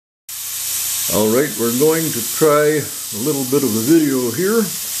Alright, we're going to try a little bit of a video here,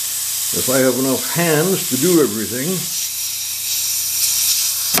 if I have enough hands to do everything.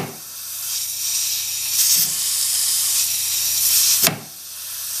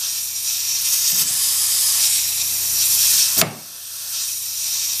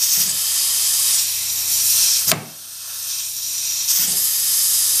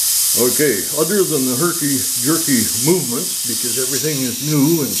 Okay, other than the herky-jerky movements, because everything is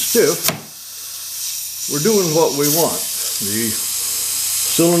new and stiff, we're doing what we want. The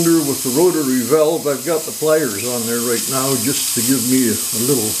cylinder with the rotary valve, I've got the pliers on there right now just to give me a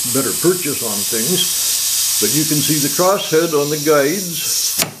little better purchase on things. But you can see the crosshead on the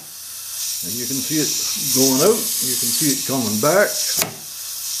guides, and you can see it going out, you can see it coming back.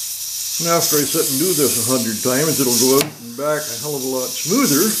 And after I sit and do this 100 times, it'll go out and back a hell of a lot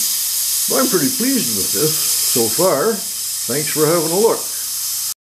smoother. I'm pretty pleased with this so far. Thanks for having a look.